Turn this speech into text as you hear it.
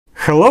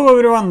Hello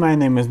everyone, my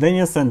name is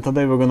Denis and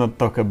today we're gonna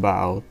talk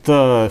about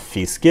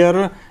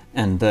Fisker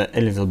and a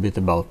little bit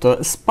about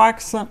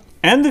SPACs.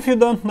 And if you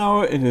don't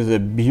know, it is a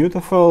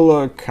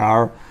beautiful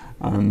car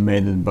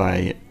made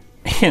by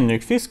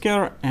Henrik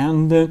Fisker,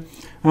 and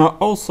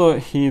also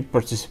he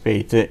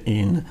participated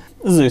in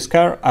this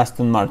car,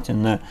 Aston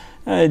Martin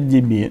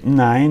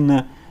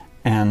DB9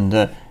 and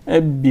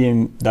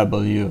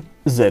BMW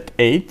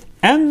Z8.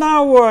 And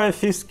now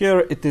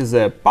Fisker, it is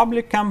a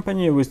public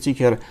company with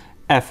ticker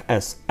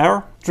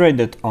FSR,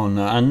 traded on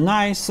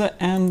NICE,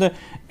 and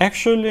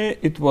actually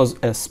it was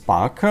a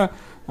SPAC.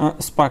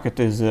 SPAC, it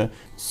is a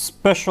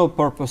special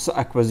purpose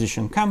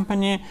acquisition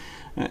company,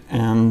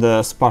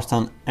 and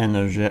Spartan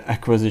Energy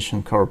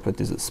Acquisition Corp,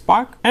 it is a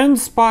SPAC. And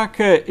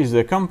SPAC is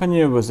a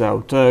company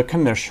without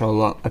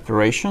commercial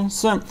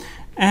operations,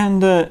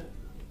 and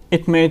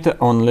it made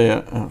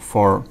only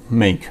for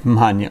make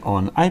money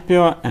on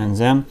IPO and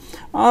then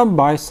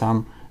buy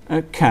some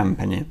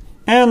company.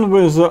 And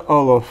with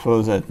all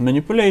of that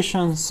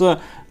manipulations, now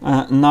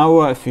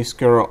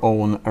Fisker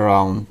own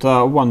around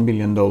 $1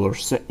 billion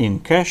in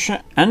cash,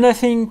 and I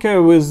think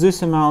with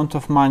this amount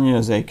of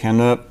money they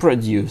can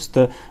produce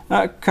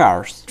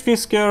cars.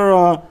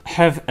 Fisker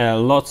have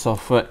lots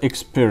of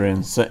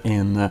experience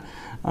in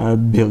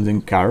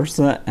building cars,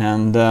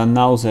 and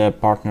now their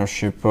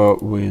partnership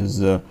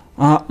with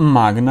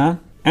Magna.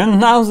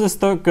 And now the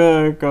stock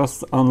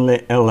costs only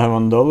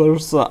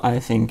 $11. I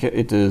think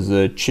it is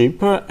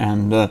cheap,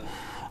 and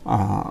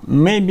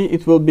maybe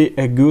it will be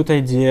a good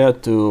idea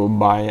to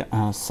buy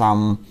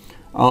some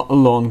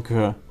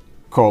long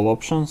call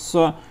options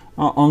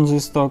on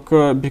this stock,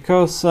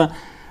 because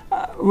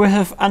we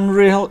have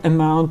unreal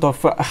amount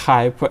of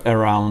hype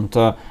around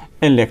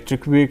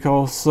electric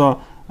vehicles.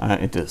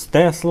 It is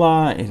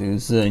Tesla, it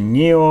is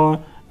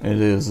NIO, it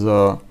is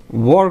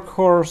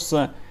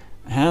Workhorse,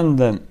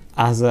 and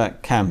other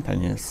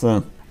companies.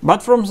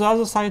 But from the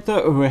other side,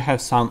 we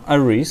have some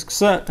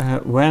risks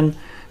when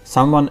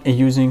someone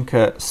using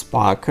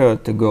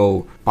SPAC to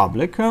go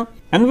public,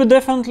 and we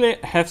definitely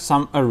have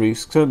some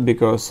risks,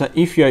 because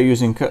if you are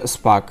using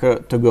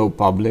SPAC to go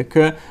public,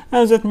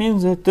 that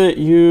means that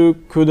you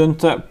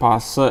couldn't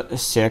pass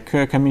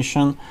SEC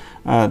commission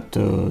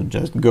to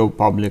just go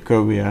public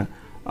via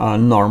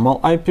normal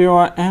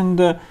IPO, and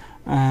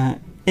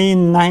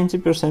in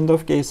 90%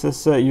 of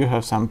cases you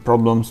have some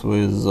problems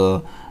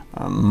with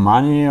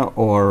money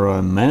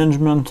or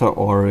management,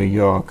 or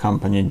your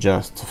company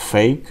just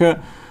fake.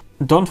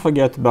 Don't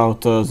forget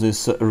about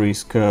this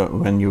risk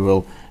when you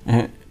will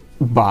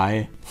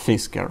buy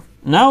Fisker.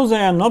 Now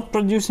they are not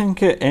producing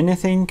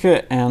anything,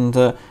 and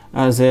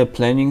they are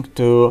planning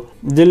to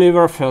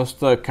deliver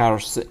first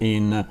cars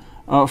in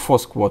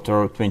fourth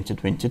quarter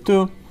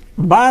 2022.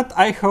 But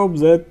I hope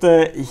that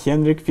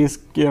Henrik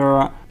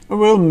Fisker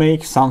will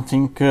make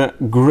something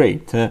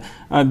great,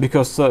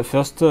 because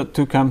first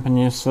two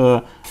companies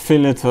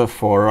filed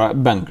for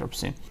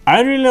bankruptcy.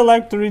 I really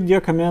like to read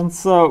your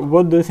comments.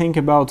 What do you think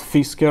about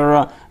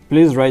Fisker?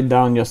 Please write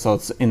down your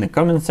thoughts in the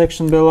comment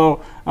section below.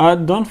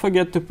 Don't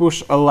forget to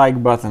push a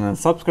like button and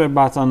subscribe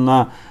button.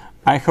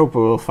 I hope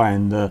we will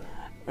find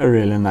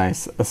really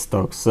nice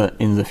stocks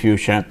in the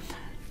future.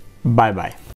 Bye bye.